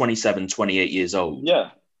 like 27, 28 years old. Yeah,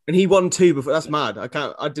 And he won 2 before. That's mad. I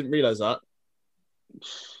didn't realise that.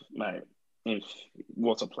 mate.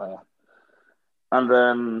 What a player. And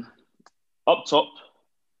then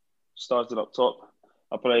started up top,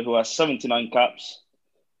 a player who has 79 caps,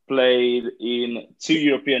 played in 2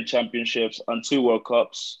 European Championships and 2 World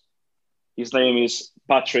Cups. His name is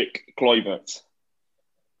Patrick Kluivert.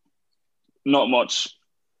 Not much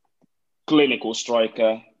clinical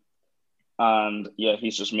striker. And yeah,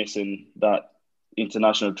 he's just missing that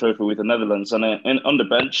international trophy with the Netherlands. And on the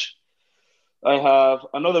bench, I have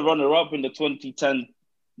another runner-up in the 2010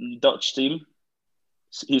 Dutch team.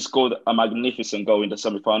 He scored a magnificent goal in the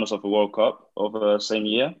semi-finals of the World Cup of the same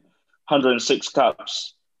year. 106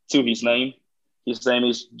 caps to his name. His name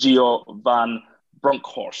is Gio van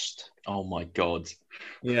Bronckhorst. Oh my God.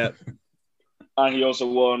 Yeah. And he also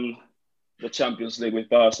won the Champions League with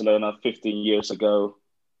Barcelona 15 years ago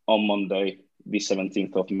on Monday, the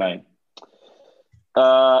 17th of May.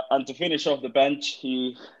 And to finish off the bench,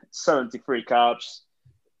 he 73 caps,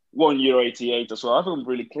 1 Euro 88 as well. I've been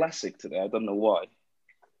really classic today. I don't know why.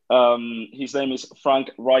 His name is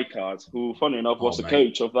Frank Rijkaard, who, funny enough, was the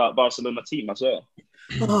coach of that Barcelona team as well.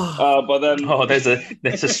 But then,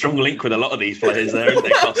 there's a strong link with a lot of these players there, isn't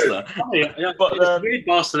there, Costa? Oh, yeah. But It's a weird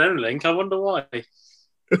Barcelona link. I wonder why.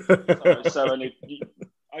 I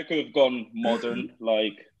could have gone modern,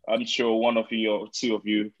 like I'm sure one of you or 2 of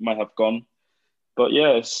you might have gone. But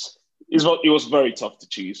yes, it was very tough to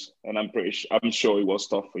choose, and I'm sure it was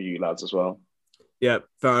tough for you lads as well. Yeah,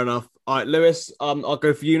 fair enough. All right, Lewis, I'll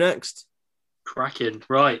go for you next. Cracking.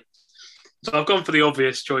 Right. So I've gone for the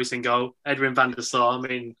obvious choice in goal, Edwin van der Sar. I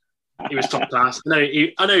mean, he was top class. I know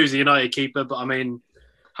he was a United keeper, but I mean,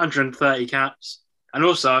 130 caps. And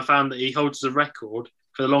also I found that he holds the record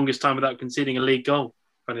for the longest time without conceding a league goal,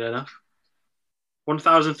 funny enough.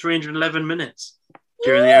 1,311 minutes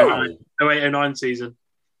during the 08-09 season.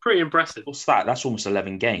 Pretty impressive. What's that? That's almost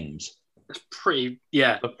 11 games. That's pretty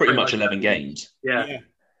much 11 games. Yeah.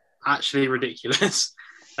 Actually ridiculous.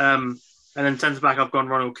 And then centre back, I've gone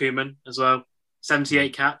Ronald Koeman as well.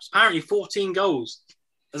 78 caps. Apparently 14 goals.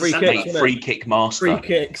 Free kick. Free kick master. Free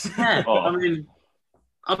kicks. Yeah, I mean,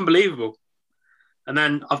 unbelievable. And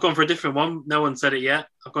then I've gone for a different one. No one said it yet.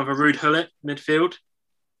 I've gone for Ruud Gullit, midfield.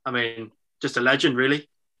 I mean, just a legend, really.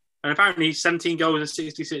 And apparently 17 goals and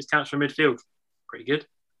 66 caps for midfield. Pretty good.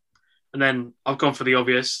 And then I've gone for the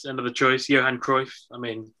obvious, another choice, Johan Cruyff. I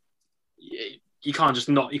mean, you can't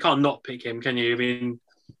not pick him, can you? I mean,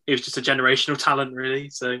 he was just a generational talent, really.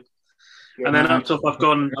 So, and then up top, I've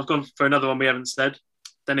gone for another one we haven't said,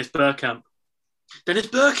 Dennis Bergkamp. For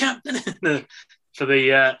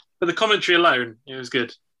the commentary alone, it was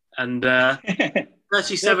good. And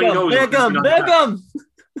 37 goals. Bergkamp.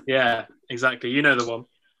 Yeah, exactly. You know the one.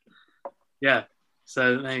 Yeah.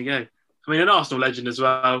 So there you go. I mean, an Arsenal legend as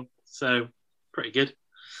well. So pretty good.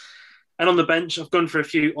 And on the bench, I've gone for a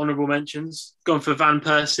few honourable mentions. Gone for Van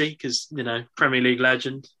Persie because, you know, Premier League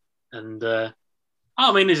legend. And I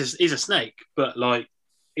mean, he's a snake, but like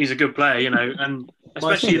he's a good player, you know. And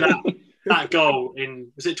especially that goal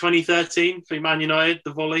was it 2013 for Man United,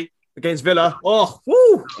 the volley against Villa. Oh,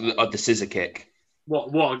 woo! The scissor kick.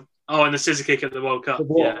 What? Oh, and the scissor kick at the World Cup.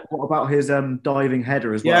 What about his diving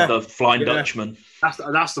header as well? Yeah. The Flying Dutchman.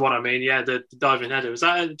 That's the one I mean. Yeah, the diving header. Was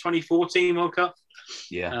that at the 2014 World Cup?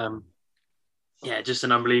 Yeah. Just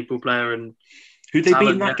an unbelievable player. And who'd they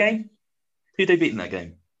beat in that game? Who'd they beat in that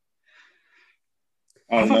game?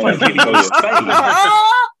 Oh, I no, thought no,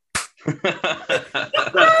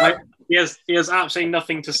 Spain. He has absolutely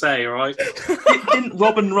nothing to say, all right? Didn't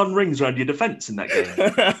Robin run rings around your defence in that game?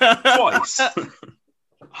 Twice.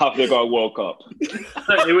 Have they got a World Cup?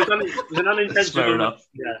 It was an unintentional. Fair enough.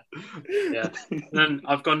 Yeah. And then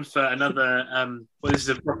I've gone for another. This is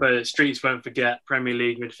a proper streets won't forget Premier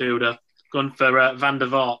League midfielder. Gone for Van der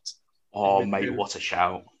Vaart. Oh, mate, what a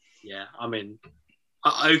shout! Yeah, I mean,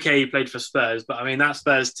 okay, he played for Spurs, but I mean that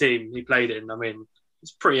Spurs team he played in. I mean,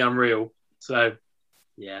 it's pretty unreal. So,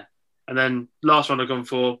 yeah. And then last one I've gone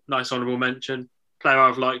for, nice honourable mention, player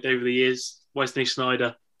I've liked over the years, Wesley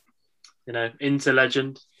Sneijder. You know, Inter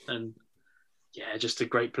legend, and just a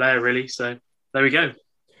great player, really. So there we go.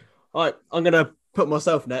 All right, I'm going to put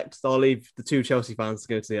myself next. I'll leave the two Chelsea fans to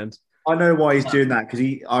go to the end. I know why he's doing that, because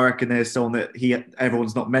I reckon there's someone that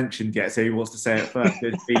everyone's not mentioned yet, so he wants to say it first.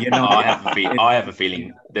 I have a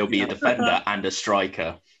feeling there'll be a defender and a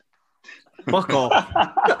striker. Fuck off.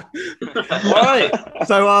 All right,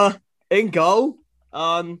 so in goal,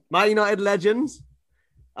 Man United legends.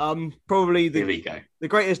 Probably Here we go. The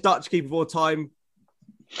greatest Dutch keeper of all time.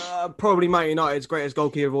 Probably Man United's greatest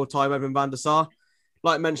goalkeeper of all time, Edwin van der Sar.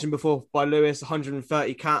 Like mentioned before by Lewis,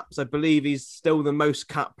 130 caps. I believe he's still the most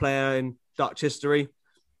cap player in Dutch history.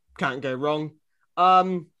 Can't go wrong.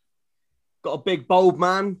 Got a big, bold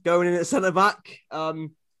man going in at centre-back.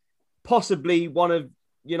 Possibly one of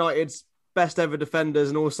United's best ever defenders,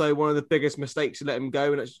 and also one of the biggest mistakes to let him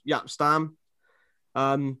go, and it's Jaap Stam.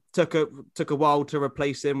 Took a while to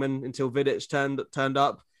replace him until Vidic turned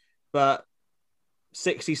up, but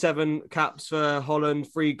 67 caps for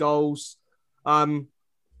Holland, 3 goals.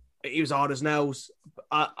 He was hard as nails.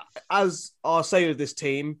 As I'll say with this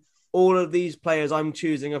team, all of these players I'm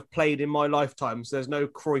choosing have played in my lifetime, so there's no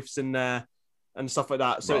Cruyffs in there and stuff like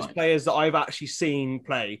that. So It's players that I've actually seen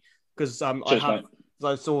play, because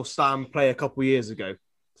I saw Stam play a couple of years ago.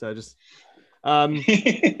 So just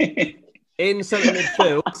in centre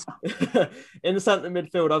midfield,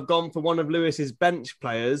 I've gone for one of Lewis's bench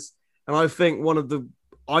players, and I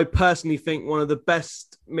personally think one of the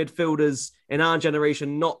best midfielders in our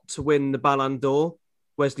generation not to win the Ballon d'Or,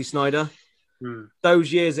 Wesley Sneijder.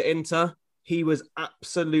 Those years at Inter, he was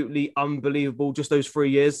absolutely unbelievable, just those 3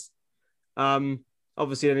 years.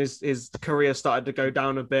 Obviously, then his career started to go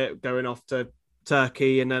down a bit, going off to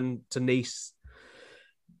Turkey and then to Nice.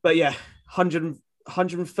 But yeah,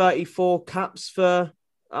 134 caps for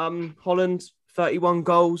Holland, 31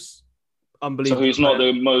 goals. Unbelievable. So he's not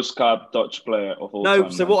the most capped Dutch player of all time. No,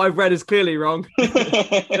 so what I've read is clearly wrong.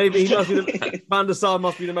 Maybe he must be Van der Sar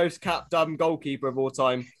must be the most capped goalkeeper of all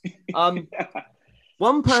time.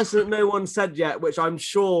 One person that no one said yet, which I'm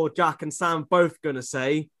sure Jack and Sam both going to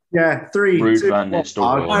say. Yeah, 3. Ruud van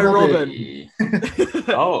Nistelrooy. Iron Robin.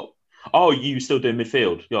 Oh, you still doing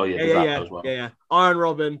midfield? Oh, yeah. Yeah. Iron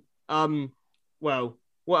Robin. Well,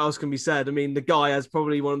 what else can be said? I mean, the guy has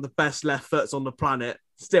probably one of the best left foots on the planet.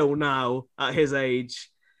 Still now, at his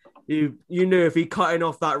age, you knew if he cutting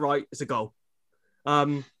off that right, it's a goal.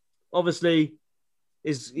 Obviously,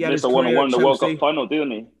 he had his one career won at the World Chelsea. Cup final,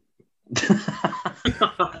 didn't he?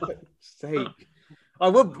 Sake. I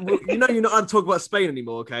would, you're not allowed to talk about Spain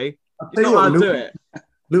anymore, okay? You're not allowed to do it.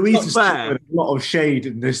 Louise is throwing a lot of shade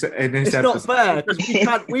in this It's episode. not fair,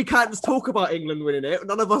 because we can't just talk about England winning it.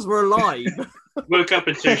 None of us were alive. Woke up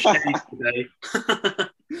in 2 shades today.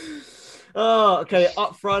 Oh, okay.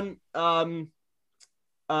 Up front, Ruud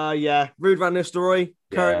van Nistelrooy,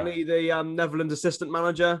 currently the Netherlands assistant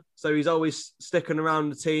manager. So he's always sticking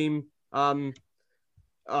around the team.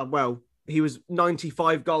 He was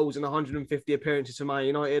 95 goals in 150 appearances for Man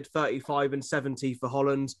United, 35 and 70 for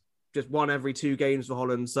Holland. Just won every 2 games for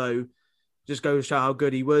Holland. So just goes to show how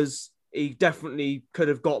good he was. He definitely could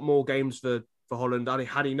have got more games for Holland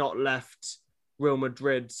had he not left Real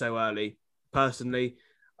Madrid so early, personally.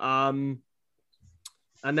 And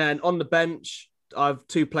then on the bench, I have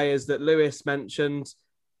 2 players that Lewis mentioned,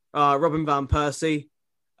 Robin van Persie,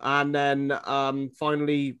 and then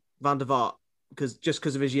finally Van der Vaart,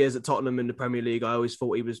 because of his years at Tottenham in the Premier League, I always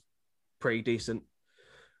thought he was pretty decent.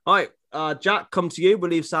 All right, Jack, come to you. We'll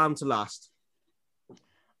leave Sam to last.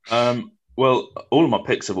 Well, all of my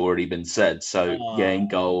picks have already been said. So, in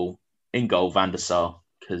goal, Van der Sar,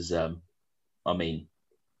 because, I mean,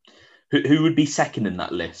 who would be second in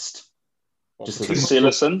that list? Just Tim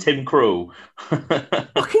Cillison. Tim Krul.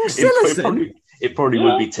 Fucking Cillison? it probably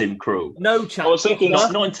would be Tim Krul. No chance. I was thinking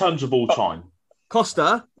Not in terms of all time.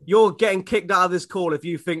 Costa, you're getting kicked out of this call if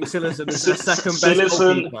you think Cillessen is the second best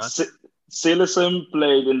goalkeeper. Cillessen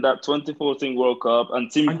played in that 2014 World Cup, and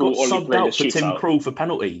Tim And got Krul only subbed played a out for Tim shootout. Krul for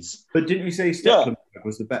penalties. But didn't you say Stecklenburg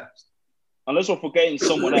was the best? Unless we're forgetting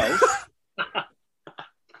someone else.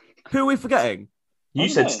 Who are we forgetting? You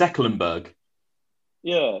said Stecklenburg.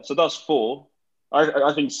 Yeah, so that's 4.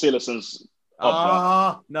 I think Cillessen's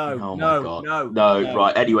up No, Oh my no, God. no.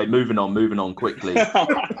 Right. Anyway, moving on quickly.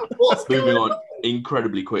 Moving on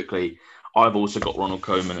incredibly quickly. I've also got Ronald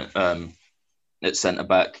Koeman at centre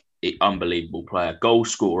back. Unbelievable player, goal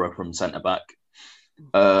scorer from centre back.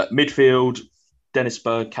 Midfield, Dennis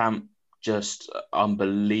Bergkamp, just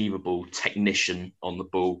unbelievable technician on the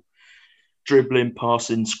ball. Dribbling,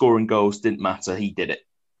 passing, scoring goals, didn't matter. He did it.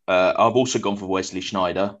 I've also gone for Wesley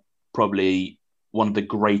Sneijder, probably one of the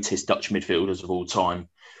greatest Dutch midfielders of all time.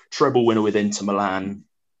 Treble winner with Inter Milan,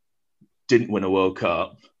 didn't win a World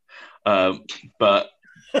Cup, but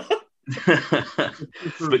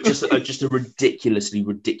but just a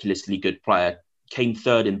ridiculously good player. Came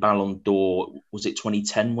third in Ballon d'Or. Was it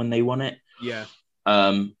 2010 when they won it? Yeah.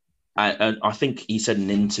 And I think he said in an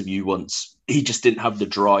interview once he just didn't have the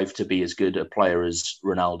drive to be as good a player as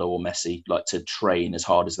Ronaldo or Messi, like to train as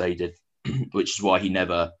hard as they did, which is why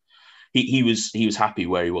he was happy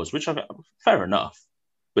where he was, which fair enough,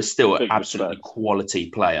 but still an absolutely quality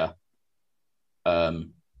player.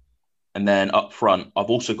 And then up front, I've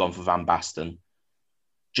also gone for Van Basten,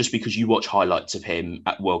 just because you watch highlights of him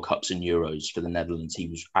at World Cups and Euros for the Netherlands. He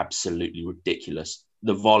was absolutely ridiculous.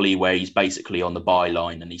 The volley where he's basically on the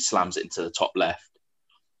byline and he slams it into the top left.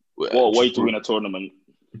 What a way to win a tournament.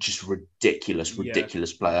 Just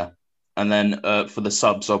ridiculous player. And then for the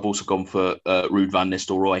subs, I've also gone for Ruud van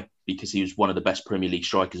Nistelrooy, because he was one of the best Premier League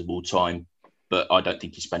strikers of all time, but I don't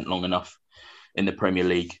think he spent long enough in the Premier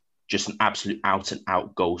League. Just an absolute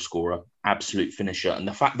out-and-out goal scorer, absolute finisher. And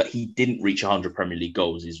the fact that he didn't reach 100 Premier League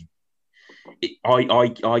goals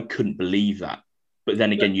I couldn't believe that. But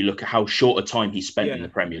then again, you look at how short a time he spent in the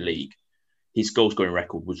Premier League. His goal-scoring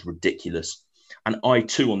record was ridiculous. And I,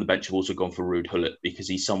 too, on the bench have also gone for Ruud Gullit, because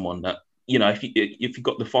he's someone that, you know, if you've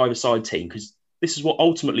got the five-a-side team, because this is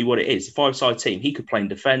ultimately what it is, a five-a-side team. He could play in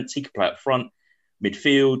defence, he could play up front,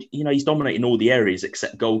 midfield. You know, he's dominating all the areas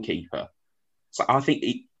except goalkeeper. So I think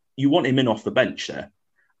you want him in off the bench there.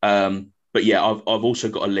 But yeah, I've also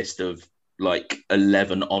got a list of like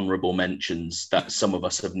 11 honourable mentions that some of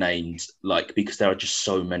us have named, like, because there are just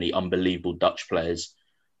so many unbelievable Dutch players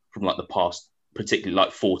from like the past, particularly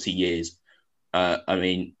like 40 years. I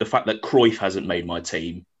mean, the fact that Cruyff hasn't made my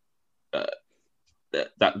team,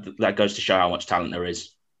 that goes to show how much talent there is.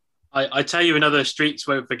 I tell you, another Streets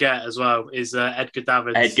won't forget as well is Edgar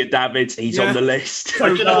Davids. Edgar Davids, he's on the list.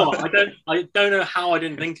 Do you know what? I don't know how I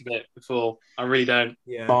didn't think of it before. I really don't.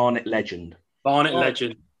 Yeah. Barnet legend.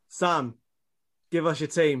 Legend. Sam, give us your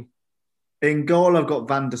team. In goal, I've got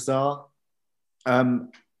Van der Sar.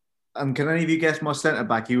 And can any of you guess my centre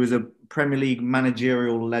back? He was a Premier League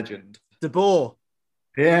managerial legend. De Boer.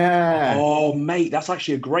 Yeah. Oh, mate, that's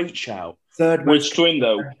actually a great shout. Third. Which twin,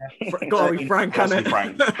 though? Got to be Frank, Has to be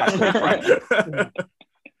Frank.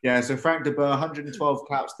 Yeah, so Frank de Boer, 112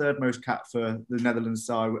 caps, third most cap for the Netherlands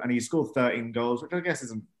side, and he scored 13 goals, which I guess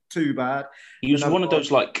isn't too bad. He was one of those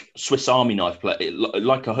like Swiss Army knife players.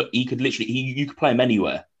 He could literally, you could play him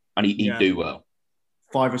anywhere, and he'd do well.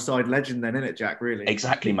 Five-a-side legend, then, isn't it, Jack? Really?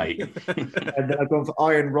 Exactly, mate. And then I've gone for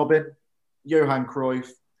Iron Robin, Johan Cruyff,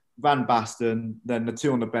 Van Basten, then the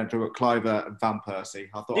two on the bench, I've got Kluivert and Van Persie.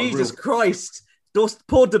 I thought, Jesus Christ.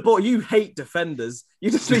 Poor De Boer, you hate defenders.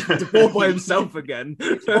 You just leave De Boer by himself again.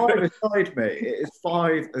 It's five-a-side, mate. It is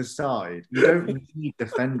five-a-side. You don't need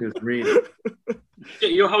defenders, really.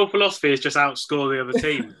 Your whole philosophy is just outscore the other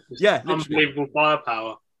team. Yeah, unbelievable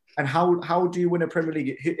firepower. And how do you win a Premier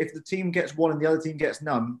League? If the team gets one and the other team gets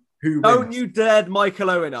none, who wins? Don't you dare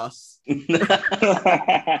Michael Owen us.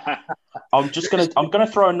 I'm gonna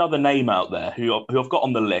throw another name out there who I've got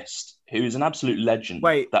on the list, who is an absolute legend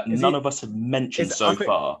that none of us have mentioned so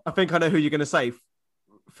far. I think I know who you're going to say.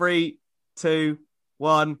 3, 2,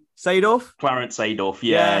 1. Seedorf? Clarence Seedorf.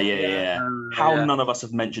 Yeah. How none of us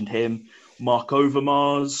have mentioned him. Mark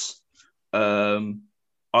Overmars. I've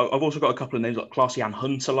also got a couple of names like Klaas-Jan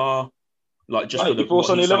Huntelaar. Like just if it was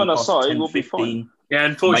an 11 aside, we'll be fine. Yeah,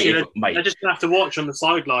 unfortunately, they're just going to have to watch on the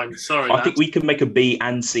sidelines. Sorry. I think we can make a B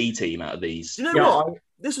and C team out of these. Do you know what?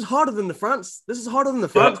 This is harder than the France. This is harder than the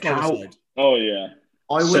France side. Oh, yeah.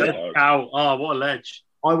 What a ledge.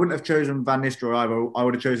 I wouldn't have chosen Van Nistelrooy either. I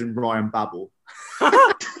would have chosen Ryan Babel.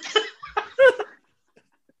 What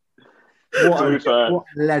a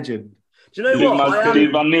legend. Do you know what?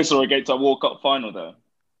 Did Van Nistelrooy get to a World Cup final though?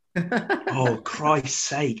 Oh, Christ's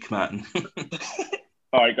sake, man.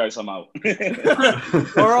 All right, guys, I'm out.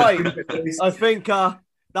 All right. I think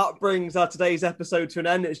that brings today's episode to an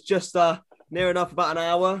end. It's just near enough about an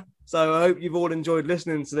hour. So I hope you've all enjoyed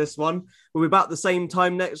listening to this one. We'll be back the same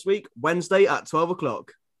time next week, Wednesday at 12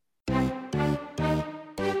 o'clock.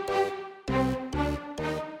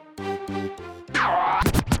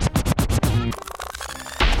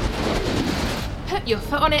 Put Your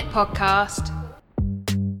Foot On It podcast.